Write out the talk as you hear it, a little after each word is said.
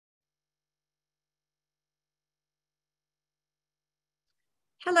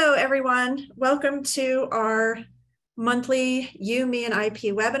Hello, everyone. Welcome to our monthly You, Me, and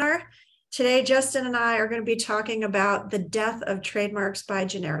IP webinar. Today, Justin and I are going to be talking about the death of trademarks by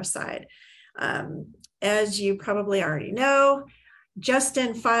Genericide. As you probably already know,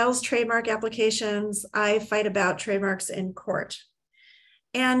 Justin files trademark applications. I fight about trademarks in court.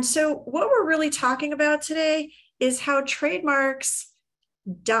 And so what we're really talking about today is how trademarks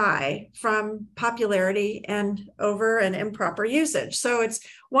die from popularity and over and improper usage. So it's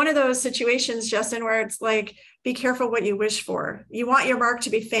one of those situations, Justin, where it's like, be careful what you wish for. You want your mark to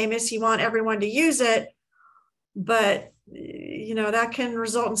be famous, you want everyone to use it, but that can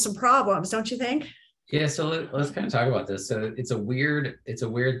result in some problems, don't you think? Yeah, so let's kind of talk about this. So it's a weird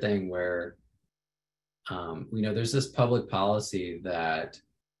thing where there's this public policy that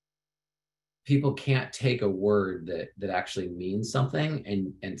people can't take a word that actually means something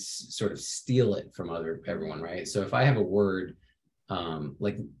and sort of steal it from everyone, right? So if I have a word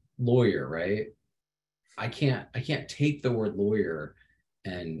like lawyer, right? I can't take the word lawyer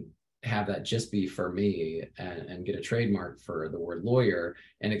and have that just be for me and get a trademark for the word lawyer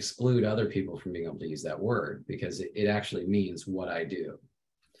and exclude other people from being able to use that word because it actually means what I do.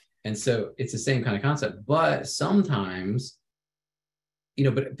 And so it's the same kind of concept, but sometimes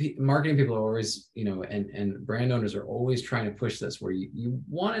but marketing people are always, and brand owners are always trying to push this where you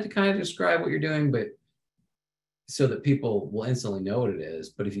wanted to kind of describe what you're doing, but so that people will instantly know what it is.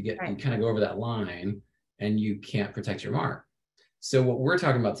 But if you kind of go over that line and you can't protect your mark. So what we're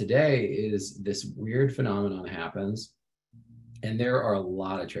talking about today is this weird phenomenon happens. And there are a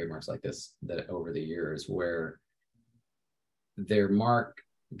lot of trademarks like this that over the years where their mark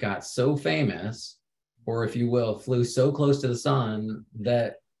got so famous, or if you will, flew so close to the sun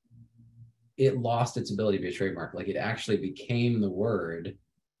that it lost its ability to be a trademark. Like it actually became the word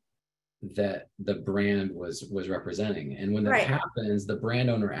that the brand was representing. And when that happens, the brand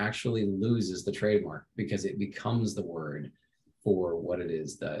owner actually loses the trademark because it becomes the word for what it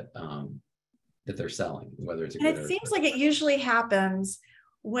is that they're selling, whether it's a good. And it seems like it usually happens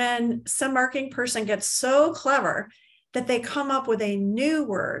when some marketing person gets so clever that they come up with a new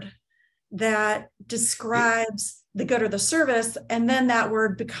word that describes the good or the service, and then that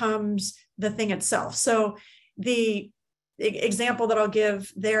word becomes the thing itself. So the example that I'll give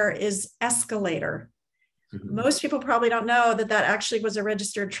there is escalator. Mm-hmm. Most people probably don't know that actually was a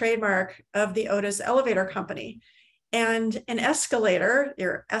registered trademark of the Otis Elevator Company. And an escalator,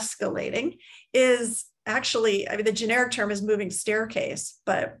 you're escalating, is actually, the generic term is moving staircase,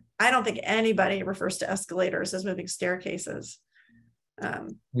 but I don't think anybody refers to escalators as moving staircases.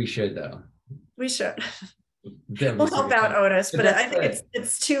 We should, though. We should. We'll help out Otis, but I think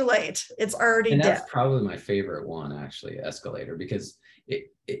it's too late. It's already dead. That's probably my favorite one, actually, escalator, because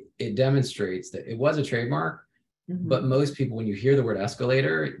it demonstrates that it was a trademark. Mm-hmm. But most people, when you hear the word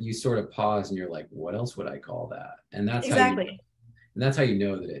escalator, you sort of pause and you're like, what else would I call that? And that's exactly. That's how you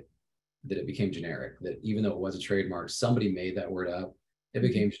know that it became generic, that even though it was a trademark, somebody made that word up. It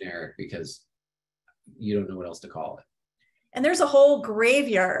became generic because you don't know what else to call it. And there's a whole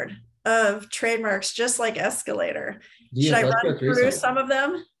graveyard of trademarks just like escalator. Yeah, should I run through some of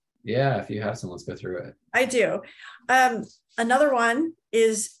them? Yeah, if you have some, let's go through it. I do. Another one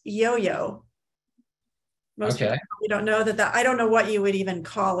is yo-yo. Most people don't know that. I don't know what you would even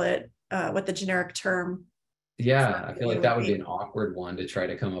call it, what the generic term. Yeah, I feel like that would be an awkward one to try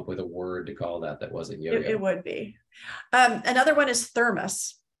to come up with a word to call that wasn't yo-yo. It would be. Another one is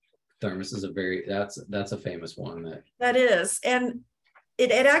thermos. Thermos is that's a famous one. That is. And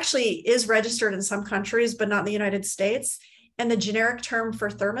it actually is registered in some countries, but not in the United States. And the generic term for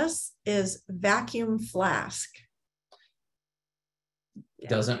thermos is vacuum flask. Yeah.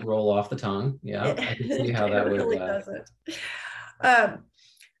 Doesn't roll off the tongue. Yeah, I can see how that really doesn't.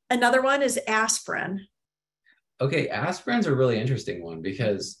 Another one is aspirin. Okay, aspirin's a really interesting one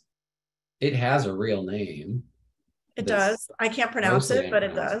because it has a real name. It does. I can't pronounce it, but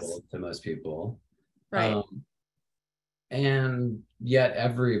it does. To most people. Right. And yet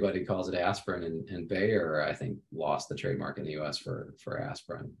everybody calls it aspirin, and Bayer, I think, lost the trademark in the US for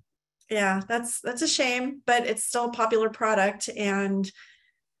aspirin. Yeah, that's a shame, but it's still a popular product, and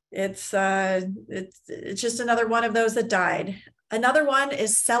it's just another one of those that died. Another one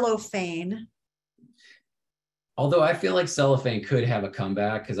is cellophane. Although I feel like cellophane could have a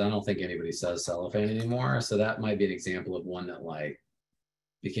comeback because I don't think anybody says cellophane anymore. So that might be an example of one that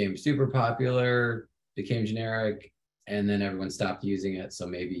became super popular, became generic, and then everyone stopped using it. So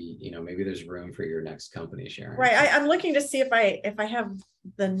maybe there's room for your next company sharing. Right. I'm looking to see if I have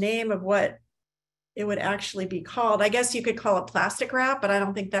the name of what it would actually be called. I guess you could call it plastic wrap, but I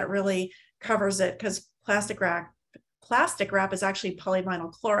don't think that really covers it because plastic wrap plastic wrap is actually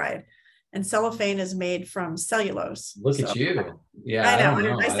polyvinyl chloride, and cellophane is made from cellulose. Look at you. Yeah, I I know.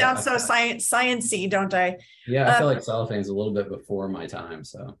 don't know. I sound so sciencey, don't I? Yeah, I feel like cellophane's a little bit before my time.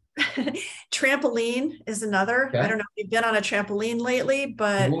 So trampoline is another. I okay. don't know if you've been on a trampoline lately,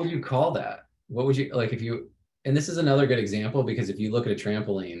 but What would you call that? What would you like if you, and this is another good example because if you look at a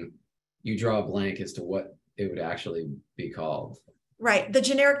trampoline, you draw a blank as to what it would actually be called. right. The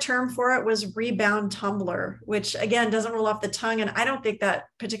generic term for it was rebound tumbler, which again doesn't roll off the tongue. And I don't think that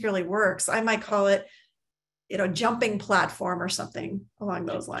particularly works. I might call it, jumping platform or something along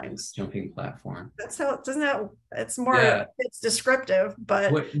those lines. Jumping platform. That's how, doesn't that, it's more, Yeah. it's descriptive, but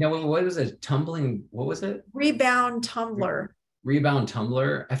what was it? Tumbling, what was it? rebound tumbler. Rebound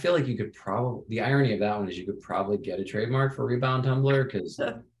tumbler. I feel like you could probably, the irony of that one is you could probably get a trademark for rebound tumbler because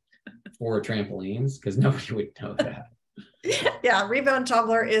for trampolines, because nobody would know that. Yeah, rebound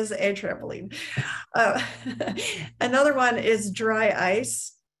tumbler is a trampoline. Another one is dry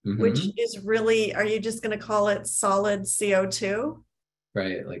ice, which is really, are you just going to call it solid CO2?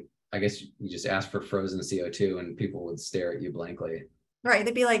 Right. Like, I guess you just ask for frozen CO2 and people would stare at you blankly. Right.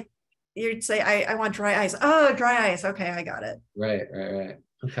 They'd be like, you'd say, I want dry ice. Oh, dry ice. Okay, I got it. Right.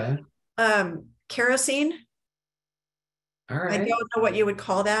 Okay. Kerosene. All right. I don't know what you would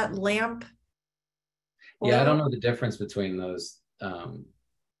call that. Lamp. Yeah, I don't know the difference between those, all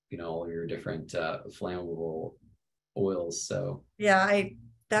your different flammable oils. So yeah,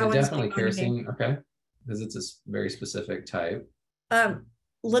 that one's definitely kerosene. Okay, because it's a very specific type.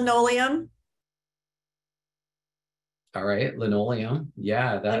 Linoleum. All right, linoleum.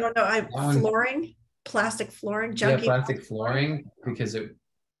 Yeah, that. I don't know. Flooring, plastic flooring, junky. Yeah, plastic flooring because it.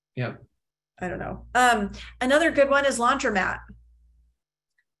 Yeah. I don't know. Another good one is laundromat.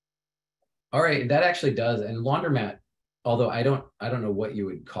 All right, that actually does. And laundromat, although I don't know what you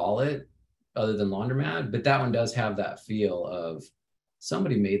would call it other than laundromat, but that one does have that feel of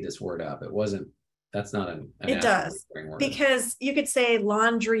somebody made this word up. It wasn't, that's not an it does word. Because you could say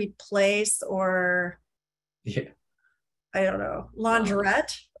laundry place or yeah, I don't know,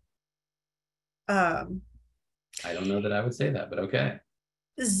 laundrette. I don't know that I would say that, but okay.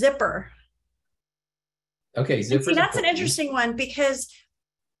 Zipper. Okay, zipper. See, that's an interesting one because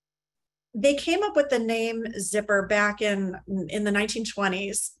they came up with the name zipper back in the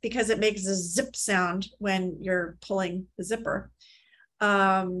 1920s because it makes a zip sound when you're pulling the zipper.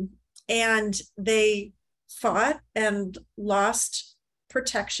 And they fought and lost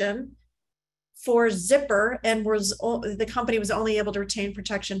protection for zipper and the company was only able to retain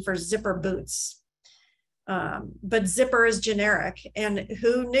protection for zipper boots. But zipper is generic, and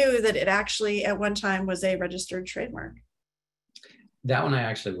who knew that it actually at one time was a registered trademark? That one I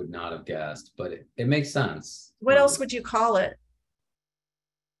actually would not have guessed, but it makes sense. What else would you call it?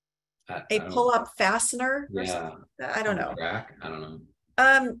 A pull-up fastener? Yeah. I don't know. Rack? I don't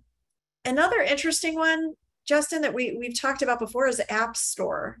know. Another interesting one, Justin, that we've talked about before is App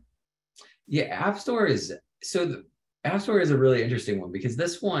Store. Yeah, App Store is, so the App Store is a really interesting one because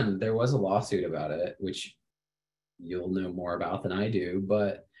this one, there was a lawsuit about it, which you'll know more about than I do,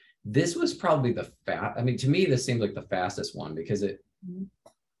 but this was probably I mean, to me, this seems like the fastest one because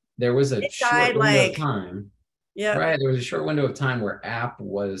there was a short window of time. Yeah. Right. There was a short window of time where app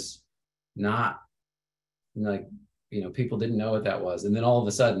was not like, people didn't know what that was. And then all of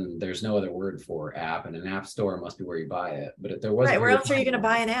a sudden there's no other word for app, and an app store must be where you buy it. But if there was right, where else are you going to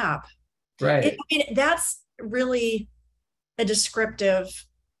buy an app? Right. I mean, that's really a descriptive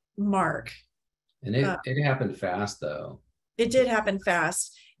mark. And it happened fast though. It did happen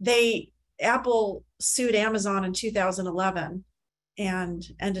fast. Apple sued Amazon in 2011 and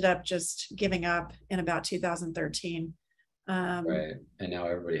ended up just giving up in about 2013. Right. And now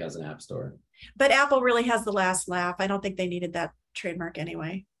everybody has an app store. But Apple really has the last laugh. I don't think they needed that trademark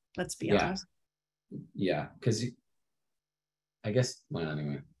anyway. Let's be honest. Yeah. Because I guess, well,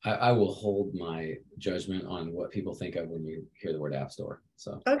 anyway, I will hold my judgment on what people think of when you hear the word app store.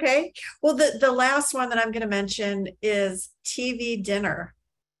 So okay. Well, the last one that I'm going to mention is TV dinner.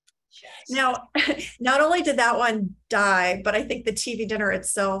 Yes. Now, not only did that one die, but I think the TV dinner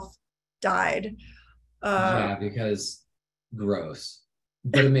itself died. Yeah, because gross,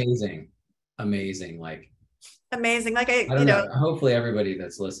 but amazing. Amazing. Like amazing. Like I don't know. Hopefully everybody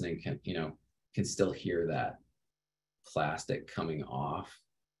that's listening can still hear that plastic coming off.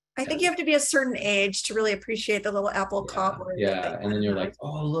 I think you have to be a certain age to really appreciate the little apple cobbler. Yeah. And then you're like,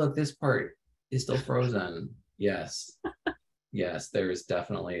 oh, look, this part is still frozen. Yes. Yes, there's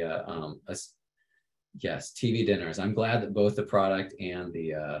definitely yes, TV dinners. I'm glad that both the product and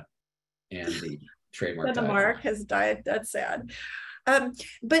the trademark the mark has died. That's sad.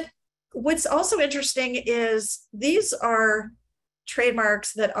 But What's also interesting is these are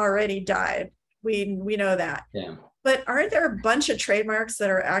trademarks that already died. We know that. Yeah. But aren't there a bunch of trademarks that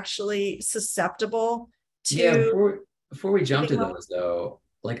are actually susceptible Yeah, to before we jump being to held? those though,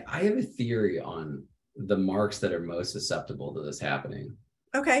 like I have a theory on the marks that are most susceptible to this happening.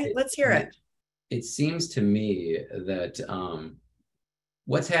 Okay, It, let's hear and it. it seems to me that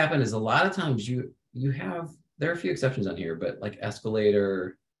what's happened is a lot of times you have, there are a few exceptions on here, but like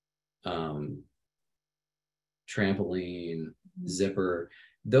escalator, um, trampoline, zipper,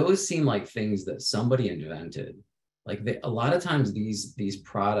 those seem like things that somebody invented. Like a lot of times these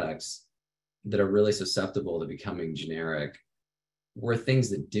products that are really susceptible to becoming generic were things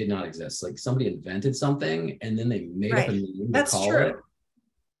that did not exist. Like somebody invented something and then they made up a Right. name to That's call it. true.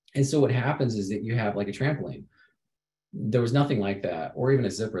 And so what happens is that you have like a trampoline. There was nothing like that, or even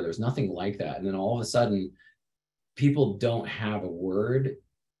a zipper. There's nothing like that. And then all of a sudden, people don't have a word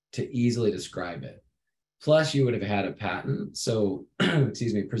to easily describe it. Plus, you would have had a patent. So,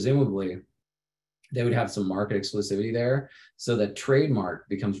 excuse me, presumably they would have some market exclusivity there. So that trademark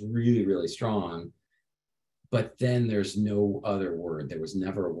becomes really, really strong. But then there's no other word. There was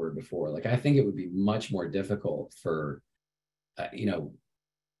never a word before. Like, I think it would be much more difficult for, you know,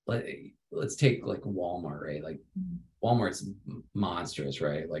 let's take like Walmart, right? Like Walmart's monstrous,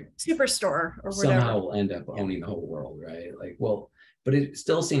 right? Like Superstore or somehow whatever. will end up Yeah. owning the whole world, right? Like, well, but it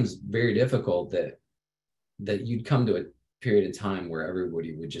still seems very difficult that you'd come to a period of time where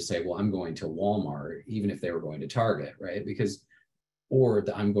everybody would just say, well, I'm going to Walmart, even if they were going to Target, right? Because, or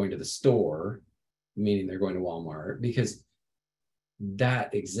I'm going to the store, meaning they're going to Walmart, because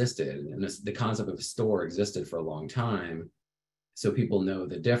that existed. And the concept of a store existed for a long time. So people know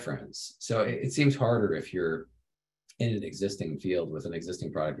the difference. So it seems harder if you're in an existing field with an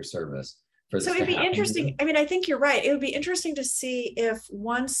existing product or service for So this to it'd be happen to interesting. you. I mean, I think you're right. It would be interesting to see if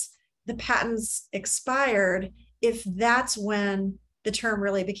once the patents expired, if that's when the term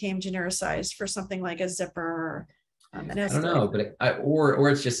really became genericized for something like a zipper or an I don't know, escalator. but or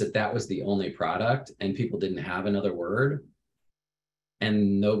it's just that that was the only product and people didn't have another word,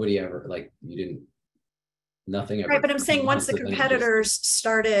 and nobody ever, like, you didn't, nothing Right, ever but I'm came saying on, once the so then it just, competitors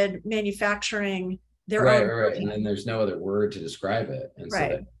started manufacturing their right, own right, right, and then version. there's no other word to describe it, and so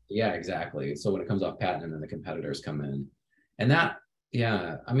Right. that, yeah, exactly. So when it comes off patent and then the competitors come in, and that,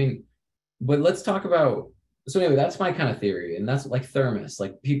 yeah, I mean, but let's talk about, so anyway, that's my kind of theory, and that's like thermos,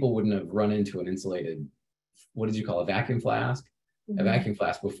 like people wouldn't have run into an insulated, what did you call it, vacuum flask, a Mhm. vacuum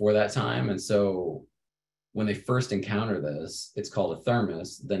flask before that time, and so when they first encounter this, it's called a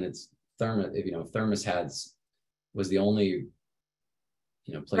thermos. Then it's thermos. If you know, thermos has was the only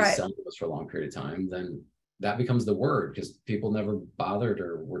place Right. selling this for a long period of time. Then that becomes the word because people never bothered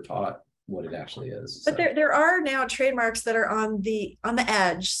or were taught what it actually is. But So there are now trademarks that are on the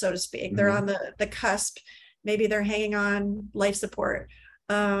edge, so to speak. They're on mm-hmm. the cusp. Maybe they're hanging on life support.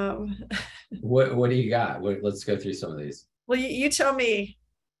 Um, What do you got? Let's go through some of these. well, you tell me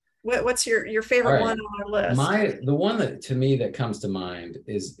what's your All favorite right, one on our list? the one that to me that comes to mind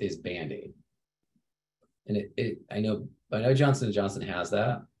is Band-Aid, and I know Johnson and Johnson has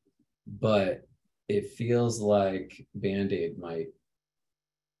that, but it feels like Band-Aid might,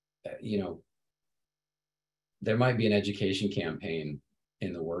 you know, there might be an education campaign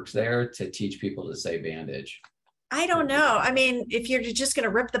in the works there to teach people to say bandage. I don't know. I mean, if you're just going to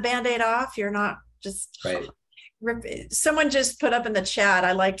rip the Band-Aid off, you're not just Right. rip it. Someone just put up in the chat.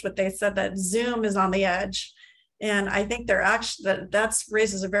 I liked what they said that Zoom is on the edge. And I think they're actually that's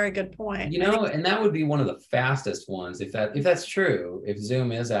raises a very good point. I think And that would be one of the fastest ones if that's true. If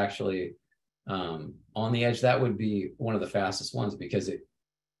Zoom is actually on the edge, that would be one of the fastest ones because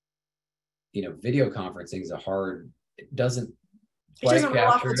video conferencing is it doesn't it quite doesn't roll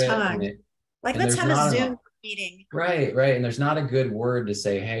off capture the it, tongue. Like, and let's there's have a not Zoom enough. meeting. Right, and there's not a good word to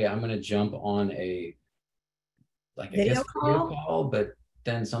say, hey, I'm going to jump on a, like, I Video guess video call. call, but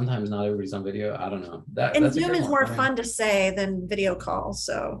then sometimes not everybody's on video. I don't know. And That's a Zoom good is one. more I mean, fun to say than video call.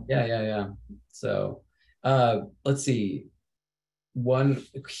 So yeah. So let's see. One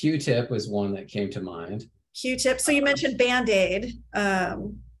Q-tip was one that came to mind. Q-tip. So you mentioned Band-Aid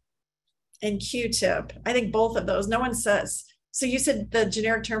and Q-tip. I think both of those. No one says. So you said the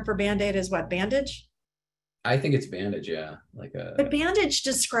generic term for Band-Aid is what? Bandage? I think it's bandage, yeah. Like But bandage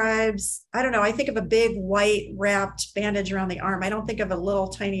describes, I don't know, I think of a big white wrapped bandage around the arm. I don't think of a little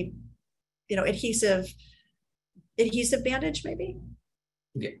tiny, adhesive bandage, maybe.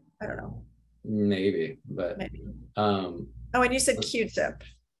 yeah, I don't know. maybe, but Maybe. um Oh, and you said Q-tip.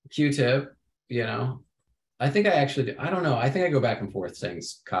 Q-tip, you know. I think I actually I don't know. I think I go back and forth saying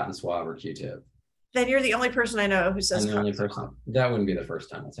cotton swab or Q-tip. Then you're the only person I know who says I'm the only popsicle. person. That wouldn't be the first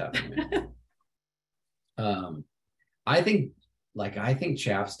time it's happened to me. I think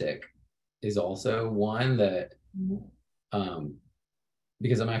chapstick is also one that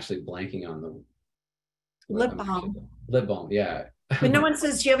because I'm actually blanking on the Lip balm. Lip balm, yeah. But no one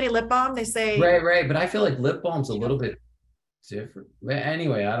says, do you have any lip balm? They say right. But I feel like lip balm's a little bit different. But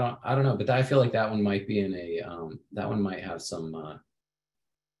anyway, I don't know. But I feel like that one might be in a that one might have some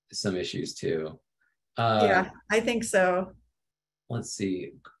issues too. yeah, I think so. Let's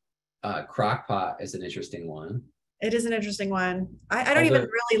see. Crock pot is an interesting one. It is an interesting one. I don't even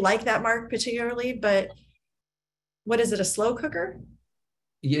Although really like that mark particularly, but what is it, a slow cooker?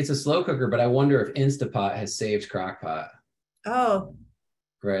 yeah, it's a slow cooker, but I wonder if Instapot has saved crock pot. Oh,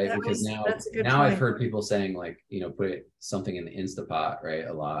 Right, because that's a good now I've point. heard people saying like, put something in the Instapot, right,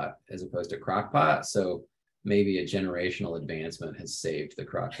 a lot as opposed to crock pot. So maybe a generational advancement has saved the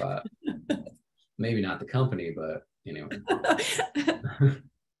crock pot. Maybe not the company, but anyway.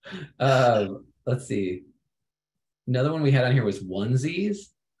 Let's see. Another one we had on here was onesies.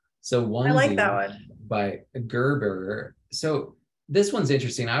 So I like onesie that one. by Gerber. So this one's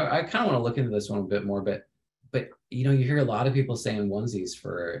interesting. I kind of want to look into this one a bit more, but you hear a lot of people saying onesies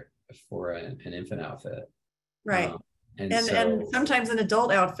for an infant outfit, Right. and and sometimes an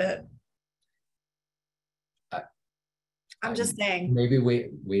adult outfit. I'm just saying. Maybe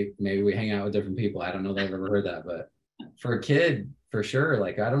we hang out with different people. I don't know that I've ever heard that, but for a kid, for sure.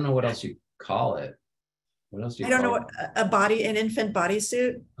 Like I don't know what else you call it. What else do you I don't call know what an infant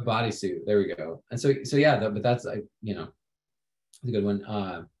bodysuit. a bodysuit? There we go. And so yeah, but that's a good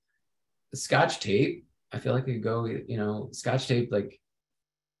one. Scotch tape. I feel like it could go. Scotch tape. Like,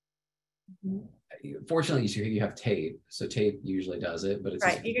 fortunately, you have tape, so tape usually does it. But it's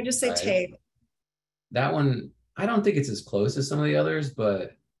right. You can just say tape. That one, I don't think it's as close as some of the others,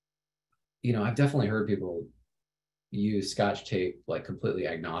 but I've definitely heard people use Scotch tape like completely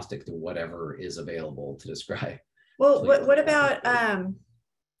agnostic to whatever is available to describe. Well, what about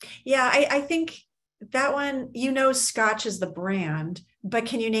yeah, I think that one, Scotch is the brand, but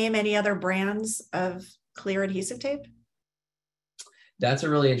can you name any other brands of clear adhesive tape? That's a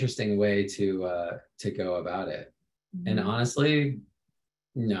really interesting way to go about it. And honestly,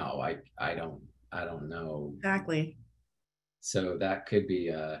 no, I don't know exactly. So that could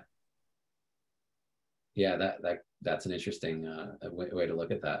be yeah, that's an interesting way to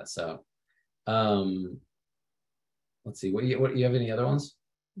look at that. So let's see, what you have any other ones?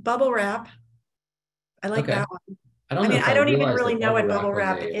 Bubble wrap. I like that one. I don't know if I don't even realized really that know what bubble was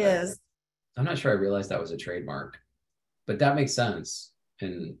wrap is. I'm not sure I realized that was a trademark, but that makes sense.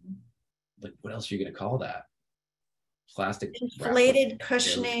 And like, what else are you going to call that? Plastic inflated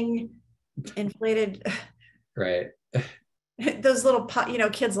cushioning, inflated. Right. Those little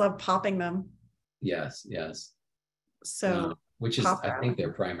kids love popping them. Yes. So which is I think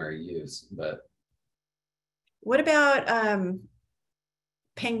their primary use. But what about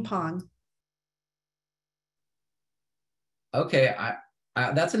ping pong? Okay, I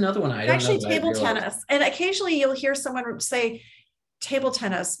that's another one I don't actually know. Table tennis, and occasionally you'll hear someone say table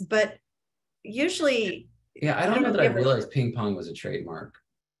tennis, but usually yeah, I don't know that I realized ping pong was a trademark.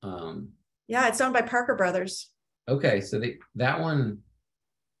 Yeah, it's owned by Parker Brothers. Okay, so that one,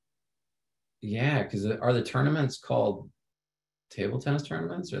 yeah, because are the tournaments called table tennis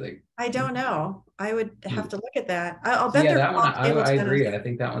tournaments? Or they? I don't know. I would have to look at that. I'll bet yeah, they're that one. I agree. tennis. I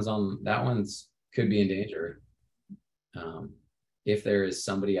think that one's could be in danger. If there is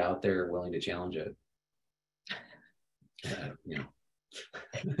somebody out there willing to challenge it. So.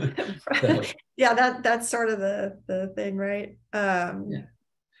 Yeah, that's sort of the thing, right? Yeah.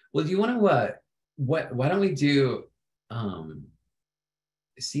 Well, do you want to why don't we do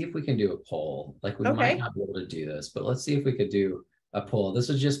see if we can do a poll? Like we might not be able to do this, but let's see if we could do a poll. This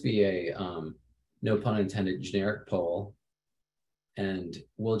would just be a no pun intended generic poll, and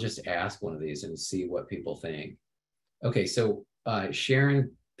we'll just ask one of these and see what people think. Okay, so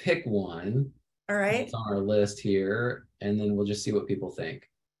Sharon, pick one. All right. It's on our list here, and then we'll just see what people think.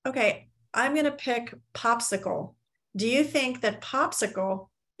 Okay, I'm going to pick popsicle. Do you think that popsicle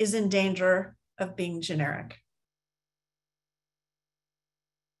is in danger of being generic?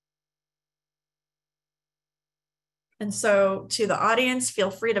 And so to the audience, feel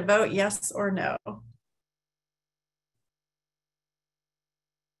free to vote yes or no.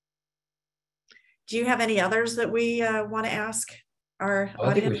 Do you have any others that we want to ask our audience?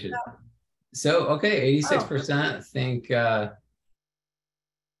 I think we should. About? So, okay, 86% think that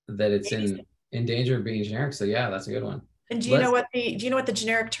it's in danger of being generic. So yeah, that's a good one. And do you know what the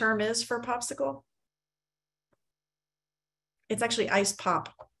generic term is for popsicle? It's actually ice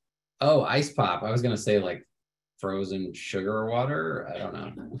pop. Oh, ice pop. I was gonna say like frozen sugar water. I don't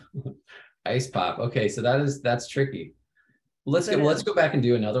know. Ice pop. Okay, so that's tricky. Let's go back and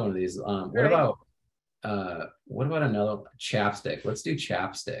do another one of these. What about another chapstick? Let's do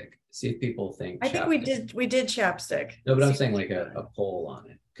chapstick. See if people think I think chapstick. we did chapstick. No, but I'm saying like a poll on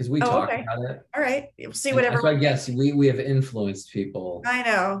it because we Oh, talked okay. about it. All right. We'll see And whatever. so I guess we have influenced people, I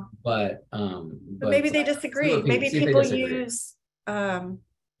know. but Maybe they see disagree. what people Maybe see if they people disagree. use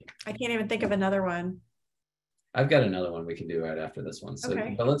I can't even think of another one. I've got another one we can do right after this one. So,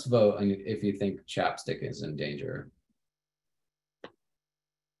 Okay. but let's vote on if you think chapstick is in danger.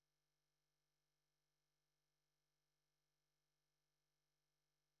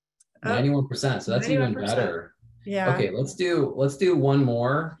 Oh, 91%. So that's 91%. even better. Yeah. Okay, let's do one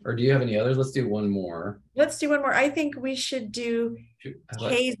more. Or do you have any others? Let's do one more. Let's do one more. I think we should do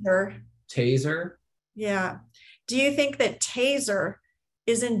taser. Taser? Yeah. Do you think that taser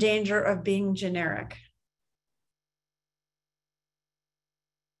is in danger of being generic?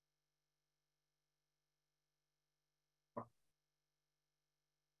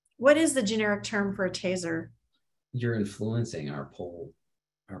 What is the generic term for a taser? You're influencing our poll.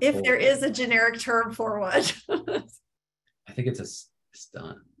 If there is a generic term for what? I think it's a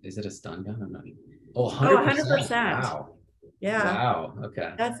stun. Is it a stun gun? I'm not even. Oh, 100%. 100%. Wow. Yeah. Wow.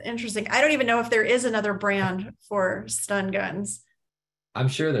 Okay. That's interesting. I don't even know if there is another brand for stun guns. I'm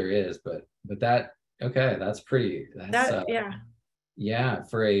sure there is, but that okay, that's pretty. Yeah. Yeah,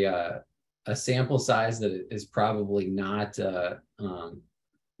 for a sample size that is probably not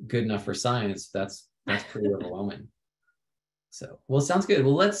good enough for science, that's pretty overwhelming. So, well, sounds good.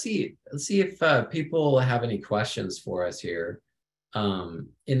 Well, let's see if people have any questions for us here.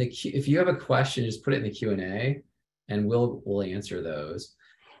 If you have a question, just put it in the Q&A, and we'll answer those.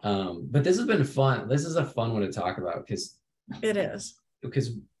 But this has been fun. This is a fun one to talk about because it is,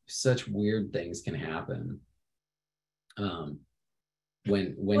 because such weird things can happen.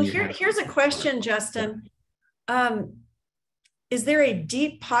 Here's a question, Justin. Is there a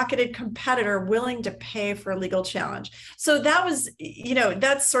deep-pocketed competitor willing to pay for a legal challenge? So that was,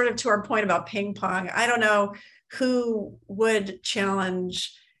 that's sort of to our point about ping pong. I don't know who would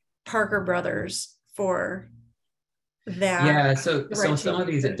challenge Parker Brothers for that. Yeah, so some of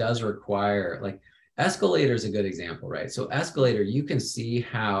these it does require, like Escalator is a good example, right? So Escalator, you can see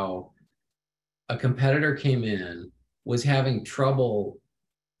how a competitor came in, was having trouble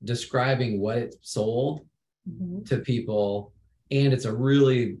describing what it sold to people, and it's a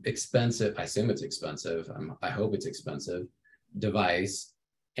really expensive, I assume it's expensive, I hope it's expensive device,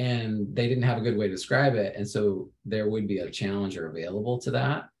 and they didn't have a good way to describe it, and so there would be a challenger available to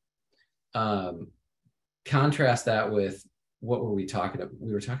that. Contrast that with, what were we talking about?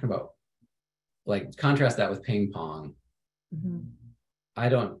 We were talking about, like, contrast that with ping pong.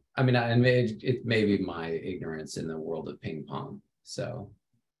 It may be my ignorance in the world of ping pong. So,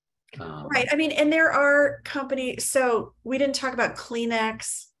 right. I mean, and there are companies, so we didn't talk about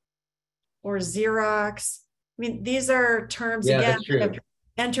Kleenex or Xerox. I mean, these are terms, again, that have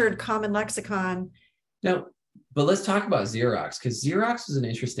entered common lexicon. No, but let's talk about Xerox, because Xerox is an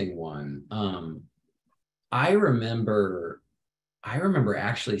interesting one. I remember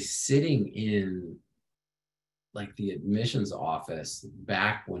actually sitting in, like, the admissions office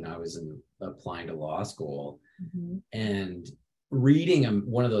back when I was applying to law school, and reading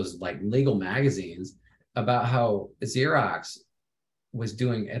one of those, like, legal magazines about how Xerox was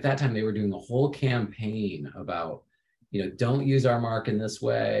doing, at that time, they were doing a whole campaign about, don't use our mark in this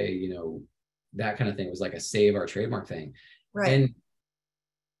way, that kind of thing. It was like a save our trademark thing. Right.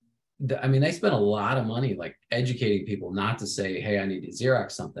 And they spent a lot of money, like, educating people not to say, hey, I need to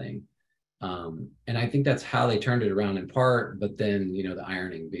Xerox something. And I think that's how they turned it around in part. But then, the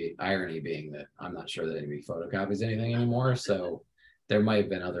irony being that I'm not sure that anybody photocopies anything anymore. So there might have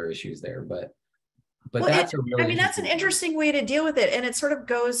been other issues there. But that's that's an interesting way to deal with it. And it sort of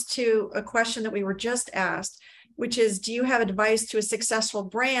goes to a question that we were just asked, which is, do you have advice to a successful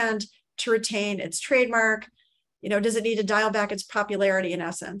brand to retain its trademark? Does it need to dial back its popularity, in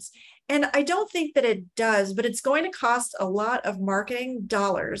essence? And I don't think that it does, but it's going to cost a lot of marketing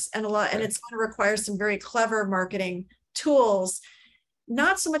dollars and it's going to require some very clever marketing tools,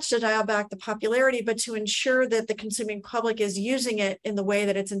 not so much to dial back the popularity, but to ensure that the consuming public is using it in the way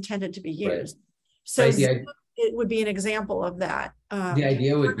that it's intended to be used. So it would be an example of that. The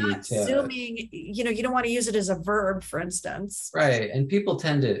idea would be to zooming, you don't want to use it as a verb, for instance. Right. And people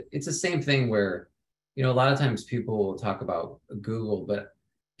tend to, it's the same thing where, a lot of times people will talk about Google,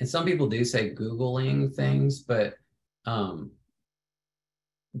 and some people do say Googling things, but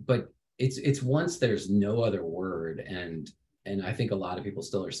it's once there's no other word, and and I think a lot of people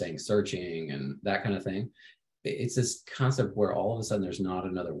still are saying searching and that kind of thing. It's this concept where all of a sudden there's not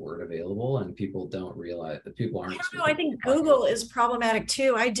another word available, and people don't realize that people I aren't. don't know. I think Google is problematic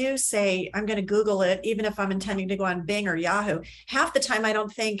too. I do say I'm going to Google it, even if I'm intending to go on Bing or Yahoo. Half the time, I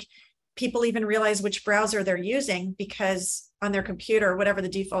don't think people even realize which browser they're using, because on their computer, whatever the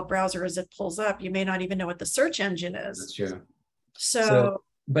default browser is, it pulls up. You may not even know what the search engine is. That's true. So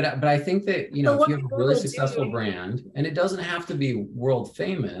but I think that, you know, so if you have a really successful brand, and it doesn't have to be world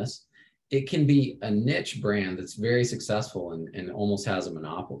famous, it can be a niche brand that's very successful and almost has a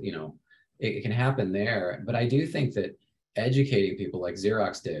monopoly, you know, it can happen there. But I do think that educating people like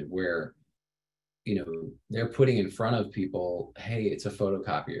Xerox did, where, you know, they're putting in front of people, hey, it's a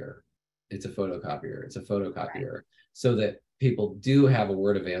photocopier, it's a photocopier, it's a photocopier, right, so that people do have a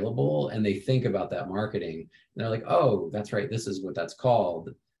word available and they think about that marketing. And they're like, oh, that's right, this is what that's called,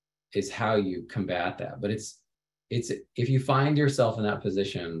 is how you combat that. But it's if you find yourself in that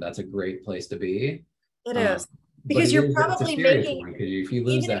position, that's a great place to be. It is, because you're probably making, because if you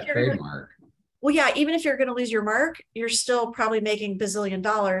lose that trademark. Well, yeah, even if you're going to lose your mark, you're still probably making bazillion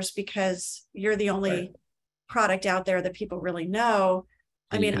dollars, because you're the only right product out there that people really know.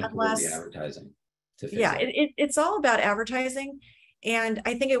 And I mean, unless the advertising to fix yeah, it's all about advertising. And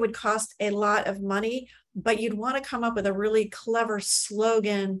I think it would cost a lot of money, but you'd want to come up with a really clever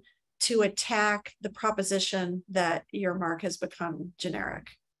slogan to attack the proposition that your mark has become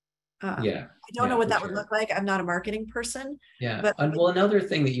generic. Yeah, I don't know what that would look like. I'm not a marketing person. Yeah, but well, another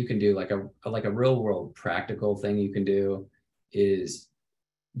thing that you can do, like a real world practical thing you can do, is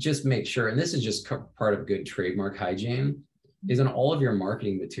just make sure, and this is just part of good trademark hygiene, is on all of your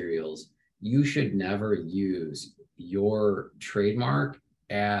marketing materials, you should never use your trademark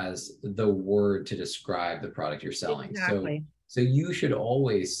as the word to describe the product you're selling. Exactly. So you should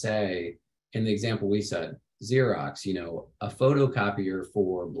always say, in the example we said, Xerox, you know, a photocopier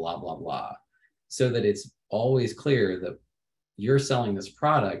for blah, blah, blah, so that it's always clear that you're selling this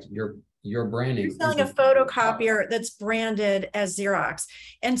product, your branding. You're selling a photocopier that's branded as Xerox.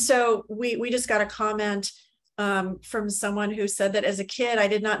 And so we just got a comment from someone who said that as a kid, I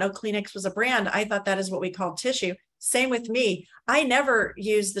did not know Kleenex was a brand. I thought that is what we call tissue. Same with me. I never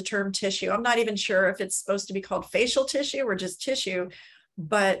use the term tissue. I'm not even sure if it's supposed to be called facial tissue or just tissue,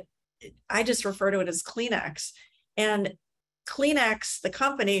 but I just refer to it as Kleenex. And Kleenex, the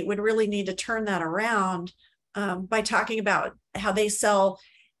company, would really need to turn that around by talking about how they sell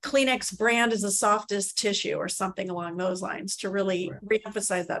Kleenex brand is the softest tissue or something along those lines, to really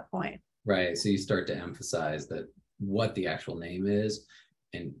reemphasize that point. Right. So you start to emphasize that what the actual name is,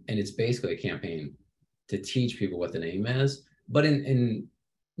 and it's basically a campaign to teach people what the name is. But in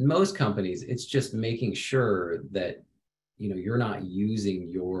most companies, it's just making sure that, you know, you're not using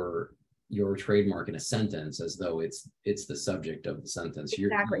your trademark in a sentence as though it's the subject of the sentence.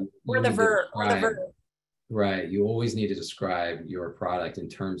 Exactly. Or the verb. Right. You always need to describe your product in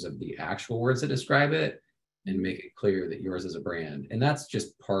terms of the actual words that describe it, and make it clear that yours is a brand. And that's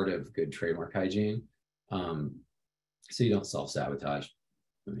just part of good trademark hygiene. So you don't self-sabotage.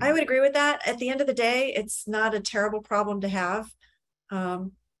 I would agree with that. At the end of the day, it's not a terrible problem to have,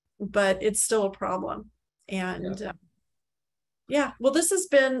 but it's still a problem. And yeah, well, this has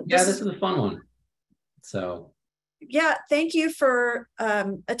been... this is a fun one. So yeah, thank you for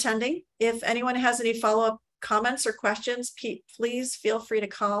attending. If anyone has any follow-up comments or questions, please feel free to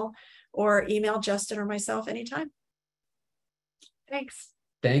call or email Justin or myself anytime. Thanks.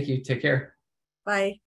 Thank you. Take care. Bye.